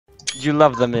You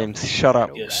love the memes. Shut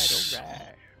up. Yes.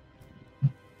 Alright.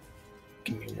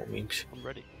 Give me more memes. I'm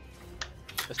ready.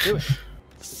 Let's do it.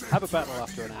 Let's have a battle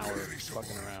after an hour of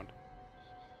fucking around.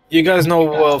 You guys know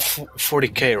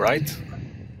 40k, right?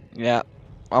 Yeah.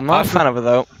 I'm not a fan of it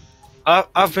though.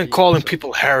 I've been calling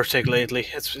people heretic lately.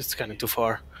 It's kind of too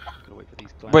far. Gonna wait for these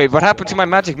Wait, what happened to my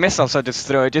magic missiles I just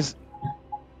threw?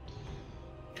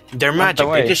 They're Went magic.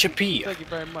 away. They disappear. Thank you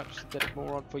very much, Synthetic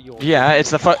Moron, for your... Yeah,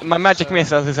 it's my magic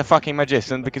missiles is a fucking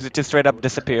magician because it just straight up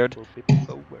disappeared.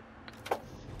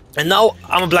 And now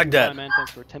I'm a black Hi, dad. man,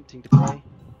 thanks for attempting to play.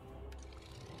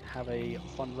 Have a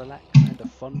fun relax and a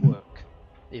fun work,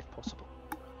 if possible.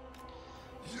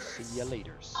 See ya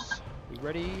laters. We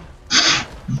ready?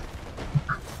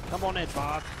 Come on,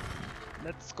 Edvard.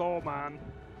 Let's go, man.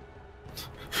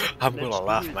 I'm gonna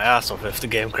laugh my ass off if the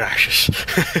game crashes.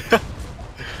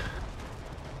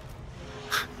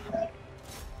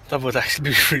 That would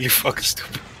actually be really fucking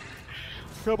stupid.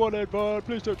 Come on, Edvard.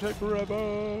 Please don't take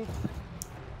forever.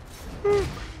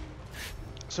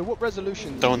 So what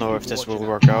resolution? Don't know if this will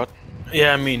work out.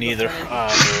 Yeah, me neither.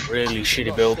 Really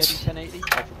shitty builds. 1080?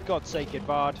 Oh, for God's sake,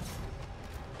 Edvard.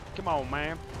 Come on,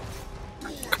 man.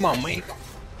 Come on, mate.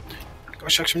 Go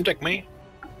suck some dick, mate.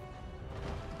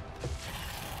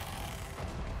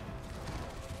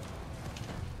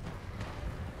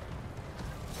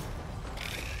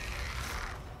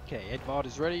 Okay, Edvard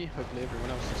is ready. Hopefully everyone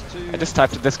else is too. I just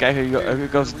typed to this guy who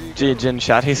goes GG in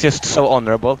chat. He's just so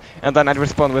honorable. And then I'd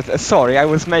respond with, sorry, I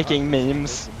was making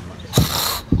memes.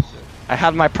 I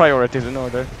had my priorities in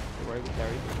order.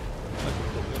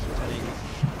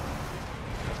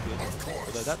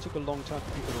 Although that took a long time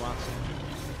for people to answer.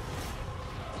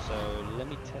 So let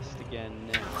me test again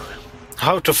now.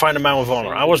 How to find a man with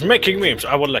honor. I was making memes.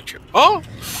 I will let you. Oh!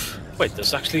 Wait,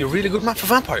 there's actually a really good map for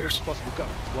vampires. Possible go.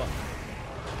 1,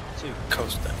 2,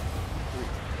 Coast then. 3,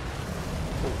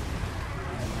 4,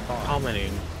 5, How many?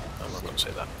 I'm not gonna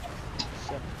say that.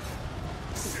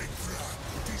 7,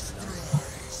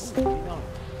 8, 9.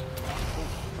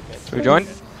 Should we join?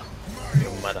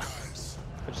 No matter.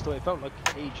 I just thought it felt like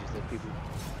ages that people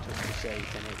took to say 10, 8.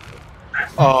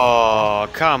 Oh,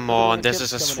 come on, this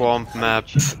is a swamp map.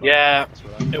 Yeah,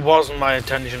 it wasn't my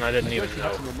intention. I didn't even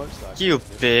know. You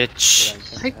bitch.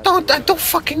 I don't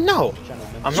fucking know.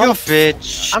 I'm You not.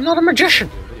 bitch. I'm not a magician.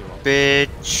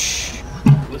 Bitch.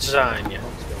 Lasagna.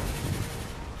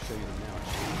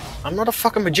 I'm not a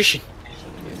fucking magician.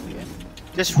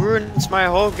 This ruins my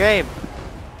whole game.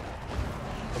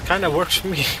 It kind of works for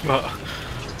me, but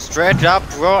Straight up,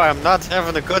 bro, I'm not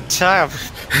having a good time.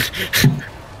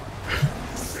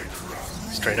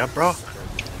 straight up, bro.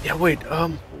 Yeah, wait.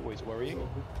 Always worrying.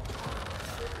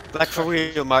 Like for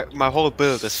real, my whole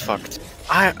build is fucked.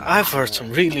 I've heard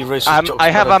some really racist jokes. I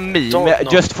have but a meme don't know.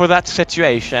 just for that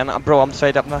situation. Bro, I'm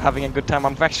straight up not having a good time.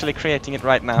 I'm actually creating it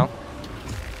right now.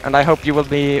 And I hope you will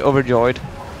be overjoyed.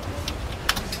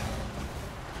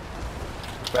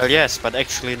 Well, yes, but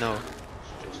actually no.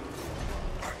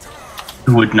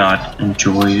 Who would not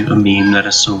enjoy a meme that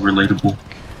is so relatable?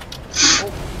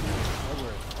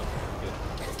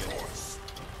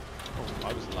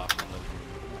 I was laughing.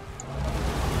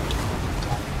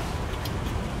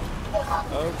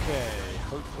 Okay,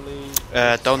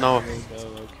 hopefully. Don't know. Okay,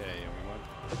 everyone.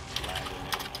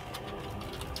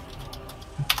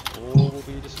 All will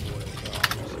be destroyed.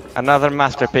 Another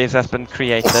masterpiece has been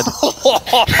created.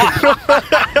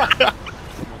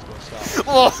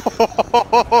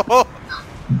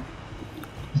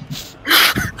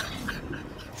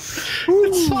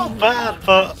 It's so bad,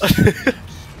 but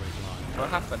What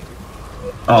happened?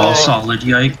 Oh, solid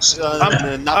yikes.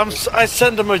 I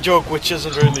send him a joke which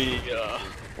isn't really.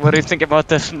 What do you think about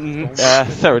this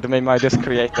third meme I just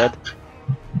created?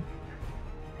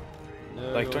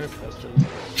 Like 20.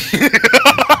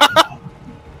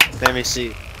 Let me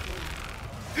see.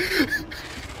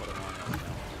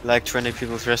 Like 20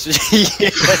 people's recipe.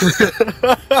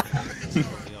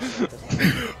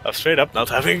 I'm straight up not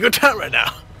having a good time right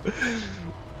now.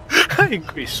 I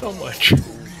agree so much.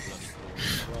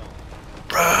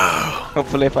 Bro.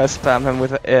 Hopefully if I spam him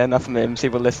with enough memes, he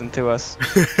will listen to us.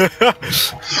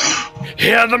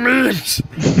 Hear the memes!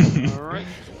 Alright,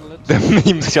 The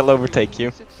memes shall overtake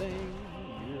you.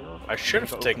 I should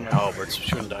have taken halberds,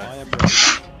 shouldn't I I? am ready.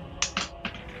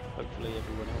 Hopefully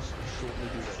everyone else will shortly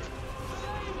be ready.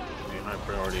 My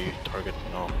priority target,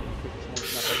 no.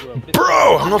 Smallest map ever.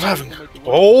 Bro, I'm not having.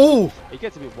 Oh! It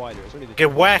gets a bit wider. It's only the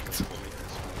Get whacked!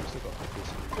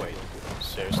 Wait.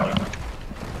 Seriously.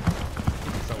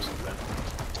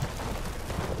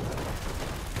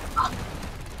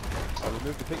 I'll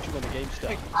remove the picture when the game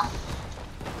starts.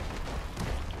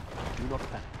 Do not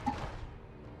panic.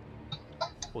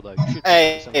 Although you should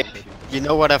Hey, someone go do you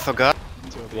know what I forgot?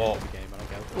 until the Whoa. end of the game, and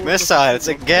I'll go, "Oh, Missiles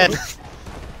again.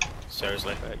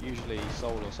 Seriously. usually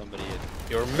Soul or somebody in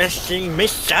You're missing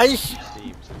missiles?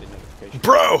 Steam send a notification.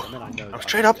 Bro! And then I know I'm that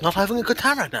straight I up can not having a good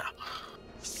time right now.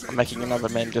 I'm making another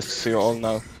meme just so you all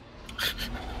know.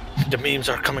 The memes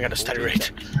are coming at a steady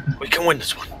rate. We can win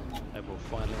this one. and we'll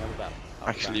finally have a battle.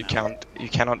 Actually, you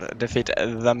cannot defeat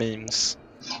the memes.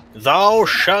 Thou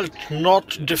shalt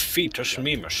not defeat us,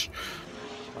 mEmES.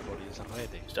 My body is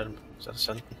ready. Is that a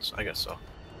sentence? I guess so.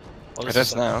 Well, It this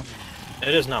is now.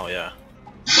 It is now, yeah.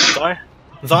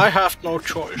 Thy have no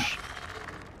choice.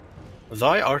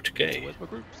 Thy art gay. Where's my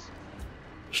groups?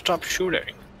 Stop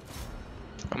shooting.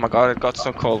 Oh my god, it got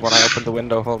so cold when I opened the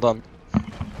window. Hold on.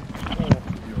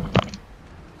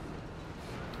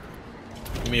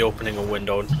 Me opening a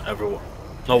window and everyone.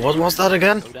 No, what was that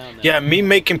again? Go down there. Yeah, me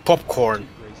making popcorn.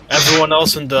 Everyone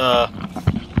else in the.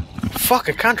 Fuck,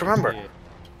 I can't remember. Yeah.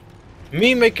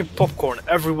 Me making popcorn,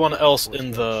 everyone else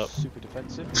in the Super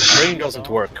defensive. brain doesn't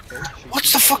work.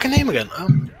 What's the fucking name again?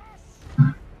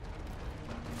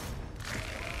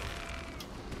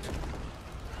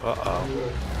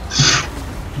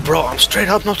 Bro, I'm straight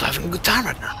up not having a good time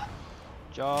right now.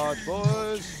 Charge,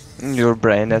 boys! Your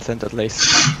brain isn't, at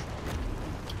least.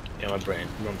 Yeah, my brain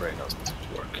doesn't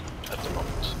work at the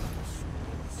moment.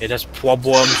 It has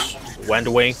problems. Went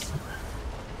away. Is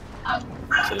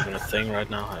it even a thing right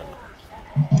now? I don't know.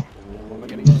 What am I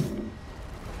gonna get?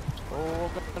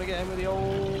 Oh, I'm gonna get him with the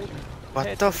old.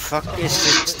 What the fuck is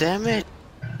this? Damn it!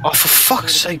 Oh, for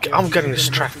fuck's sake, I'm getting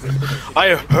distracted.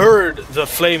 I heard the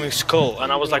flaming skull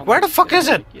and I was like, where the fuck is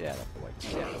it? Get out of the way.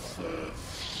 Get out of the way.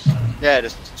 Yeah,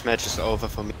 this match is over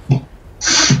for me.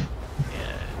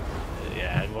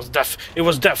 Yeah, it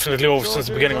was definitely over since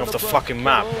the beginning of the fucking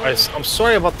map. I'm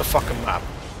sorry about the fucking map.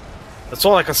 That's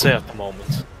all I can say at the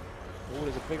moment. Oh,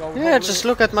 there's a big old Yeah, hole just in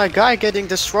look at my guy getting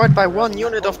destroyed by one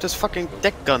unit of this fucking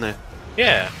deck gunner.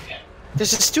 Yeah.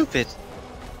 This is stupid.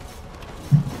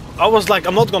 I was like,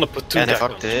 I'm not gonna put two And deck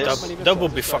fuck guns. this. How many That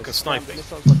would be missiles? fucking Guys, sniping.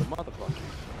 missiles like a motherfucker.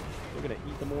 We're gonna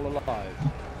eat them all alive.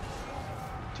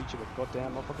 Teach him a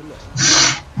goddamn motherfucking lesson.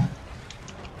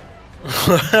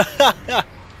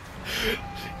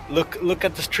 Look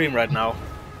at the stream right now.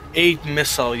 8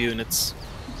 missile units.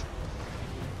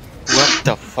 What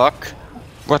the fuck?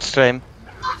 What stream?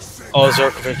 Oh,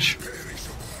 Zerkovich.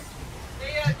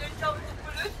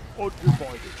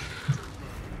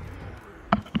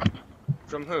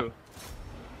 From who?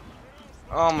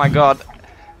 Oh my god.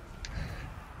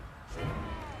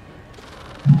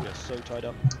 We are so tied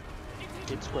up.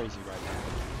 It's crazy right now.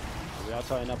 We are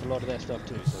tying up a lot of their stuff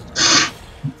too, so it's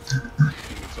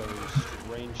so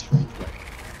strange way.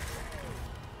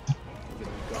 We're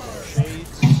gonna go our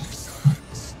shades.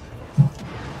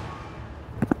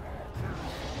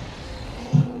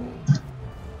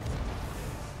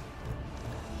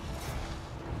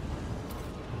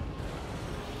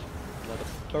 Another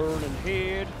burning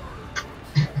head.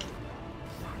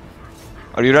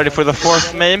 Are you ready for the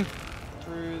fourth meme?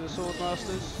 Through the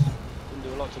Swordmasters. Didn't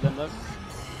do a lot to them though.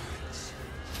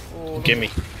 Oh, Gimme.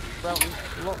 routing.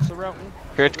 Lots of routing.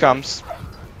 Here it comes.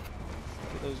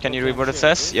 Those Can you read goddamn what it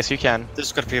shields, says? dude. Yes, you can.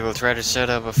 This got people try to set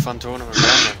up a fun tournament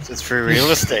around it. It's free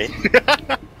real estate.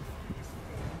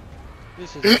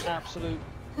 This is an absolute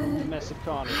mess of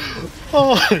carnage.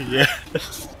 Oh, yeah.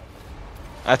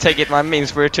 I take it my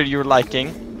memes were to your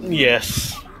liking.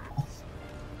 Yes.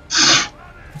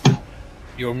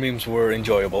 Your memes were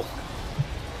enjoyable.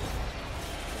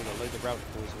 I'm gonna load the routing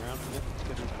boys around. Yep, let's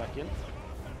get these back in.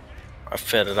 I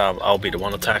fed it out. I'll be the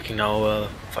one attacking now,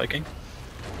 Viking.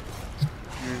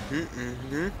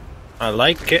 I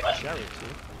like it. Chariots here.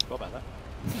 What about that?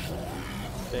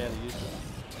 Barely used them.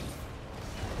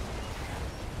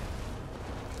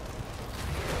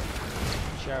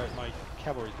 Chariot, my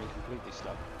cavalry's been completely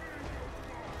stuck.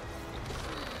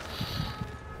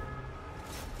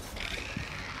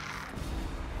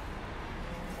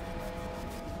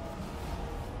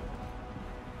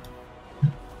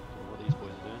 What these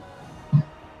boys are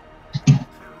doing.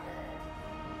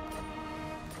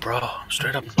 Bro, I'm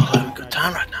straight up not having a good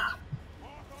time right now.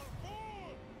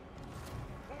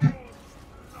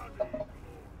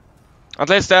 At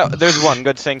least there's one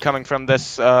good thing coming from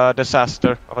this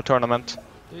disaster of a tournament.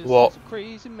 This What? is a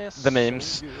crazy mess. The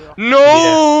memes. Yeah.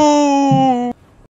 No!